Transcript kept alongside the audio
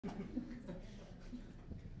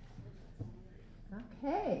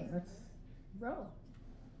Okay, let's roll.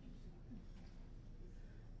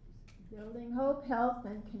 Building hope, health,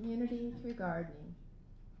 and community through gardening.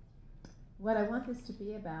 What I want this to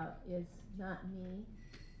be about is not me,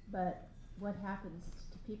 but what happens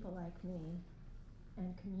to people like me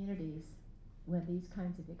and communities when these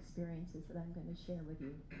kinds of experiences that I'm going to share with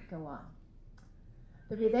you go on.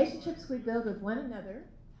 The relationships we build with one another.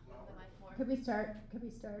 Could we start?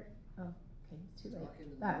 Oh, okay, it's too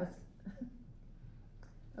late. That was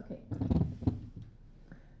okay.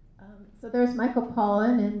 So there's Michael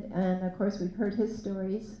Pollan, and of course we've heard his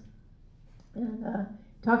stories, and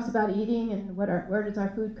talks about eating and where does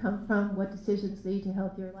our food come from, what decisions lead to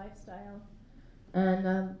healthier lifestyle,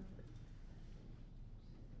 and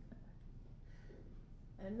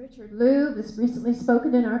Richard Loeb has recently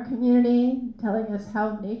spoken in our community, telling us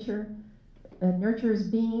how nature nurtures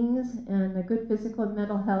beings and a good physical and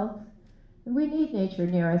mental health. And we need nature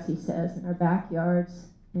near us, he says, in our backyards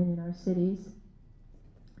and in our cities.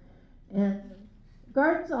 And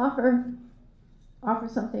gardens offer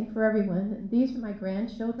something for everyone. And these are my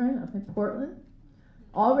grandchildren up in Portland,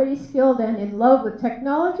 already skilled and in love with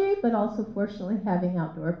technology, but also fortunately having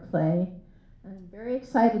outdoor play. I'm very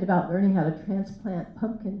excited about learning how to transplant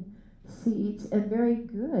pumpkin seeds and very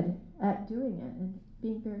good at doing it and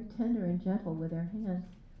being very tender and gentle with their hands.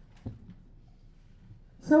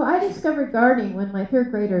 So I discovered gardening when my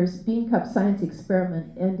third graders' bean cup science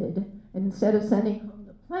experiment ended, and instead of sending home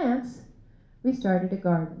the plants, we started a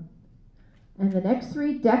garden. And the next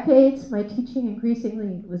 3 decades, my teaching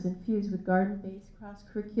increasingly was infused with garden-based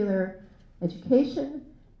cross-curricular education,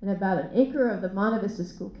 and about an acre of the Monte Vista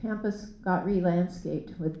School campus got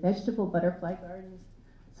re-landscaped with vegetable butterfly gardens,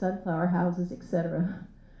 sunflower houses, etc.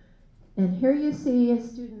 And here you see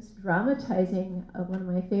students dramatizing one of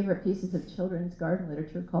my favorite pieces of children's garden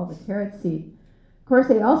literature called The Carrot Seed. Of course,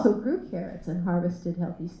 they also grew carrots and harvested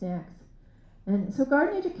healthy snacks. And so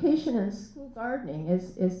garden education and school gardening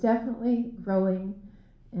is definitely growing,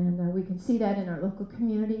 and we can see that in our local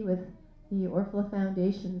community with the Orfila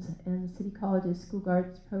Foundations and the City College's School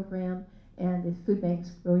Gardens program and the Food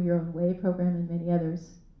Bank's Grow Your Own Way program and many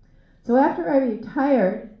others. So after I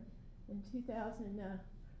retired in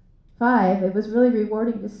 2005, it was really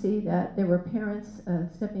rewarding to see that there were parents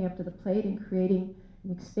stepping up to the plate and creating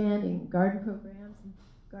and expanding garden programs and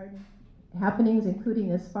garden happenings, including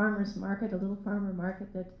this farmer's market, a little farmer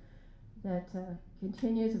market that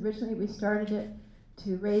continues. Originally we started it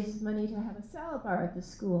to raise money to have a salad bar at the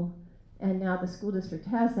school, and now the school district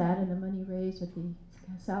has that, and the money raised at the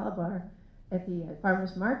salad bar at the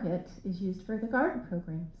farmer's market is used for the garden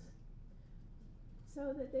programs.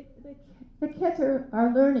 So the kids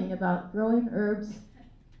are learning about growing herbs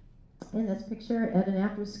in this picture at an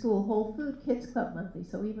after-school Whole Food Kids Club monthly.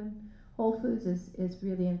 So even Whole Foods is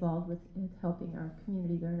really involved with helping our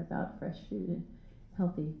community learn about fresh food and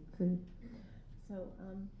healthy food. So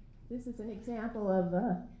this is an example of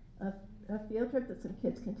a field trip that some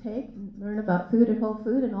kids can take and learn about food at Whole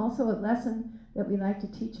Food, and also a lesson that we like to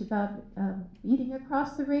teach about eating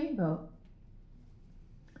across the rainbow.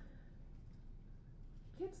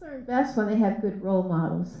 Kids learn best when they have good role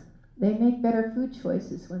models. They make better food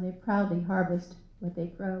choices when they proudly harvest what they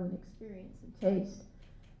grow and experience and taste.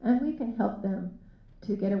 And we can help them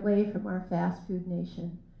to get away from our fast food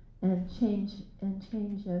nation and change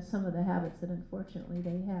some of the habits that unfortunately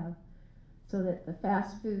they have, so that the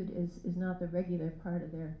fast food is not the regular part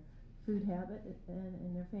of their food habit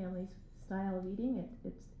and their family's style of eating.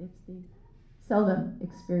 It's the seldom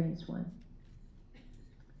experienced one.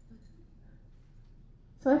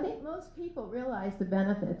 So I think most people realize the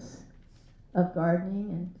benefits of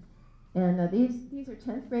gardening, and these are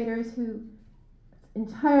 10th graders who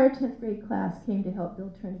entire 10th grade class came to help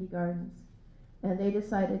build Trinity Gardens, and they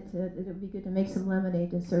decided that it would be good to make some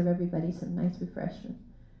lemonade to serve everybody some nice refreshment,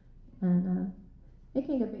 and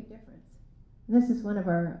making a big difference. And this is one of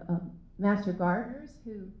our master gardeners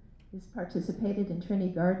who has participated in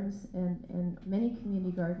Trinity Gardens and many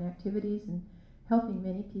community garden activities and helping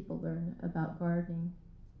many people learn about gardening.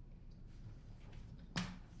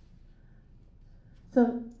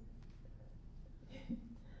 So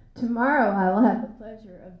tomorrow I will have the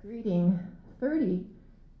pleasure of greeting 30,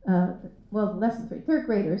 less than 30, third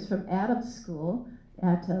graders from Adams School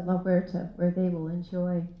at La Huerta, where they will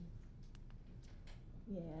enjoy,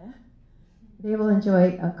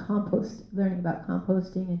 learning about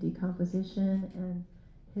composting and decomposition and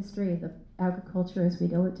history of the agriculture as we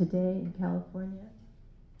know it today in California.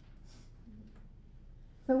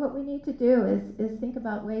 So what we need to do is think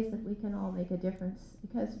about ways that we can all make a difference,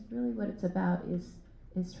 because really what it's about is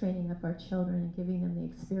training up our children and giving them the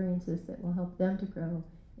experiences that will help them to grow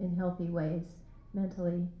in healthy ways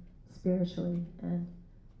mentally, spiritually, and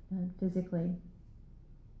physically.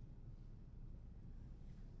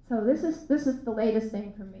 So this is the latest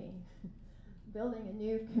thing for me. Building a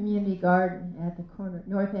new community garden at the corner,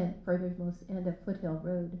 north end, furthermost end of Foothill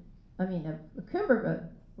Road. Of Coimbra Road,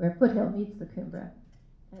 where Foothill meets the Coimbra.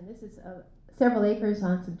 And this is several acres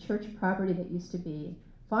on some church property that used to be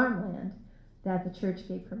farmland that the church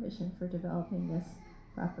gave permission for developing this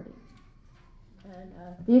property. And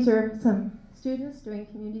these are some students doing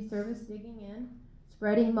community service, digging in,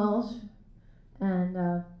 spreading mulch,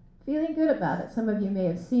 and feeling good about it. Some of you may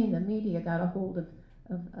have seen the media got a hold of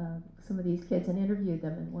some of these kids and interviewed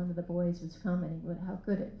them, and one of the boys was commenting how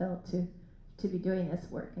good it felt to be doing this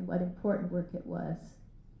work and what important work it was.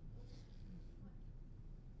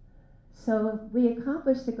 So we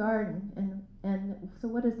accomplished the garden, and so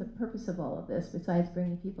what is the purpose of all of this besides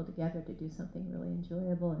bringing people together to do something really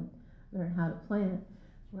enjoyable and learn how to plant?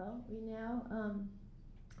 Well, we now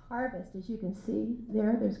harvest, as you can see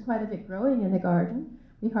there's quite a bit growing in the garden.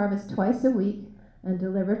 We harvest twice a week and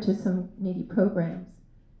deliver to some needy programs,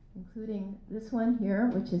 including this one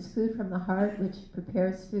here, which is Food from the Heart, which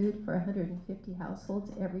prepares food for 150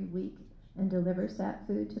 households every week and delivers that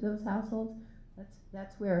food to those households.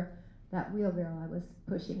 That's where that wheelbarrow I was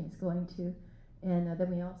pushing is going to. And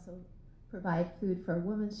then we also provide food for a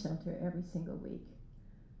women's shelter every single week.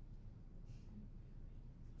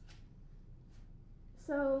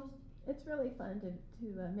 So it's really fun to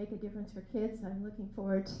make a difference for kids. I'm looking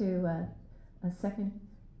forward to a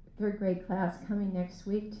third grade class coming next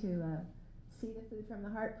week to see the Food from the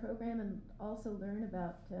Heart program and also learn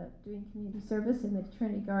about doing community service in the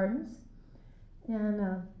Trinity Gardens.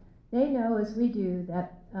 And they know, as we do,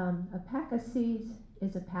 that a pack of seeds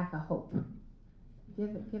is a pack of hope. Give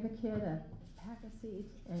a kid a pack of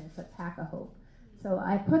seeds, and it's a pack of hope. So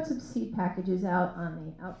I put some seed packages out on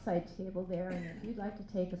the outside table there, and if you'd like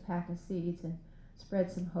to take a pack of seeds and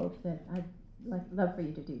spread some hope, that I'd love for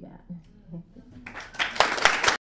you to do that.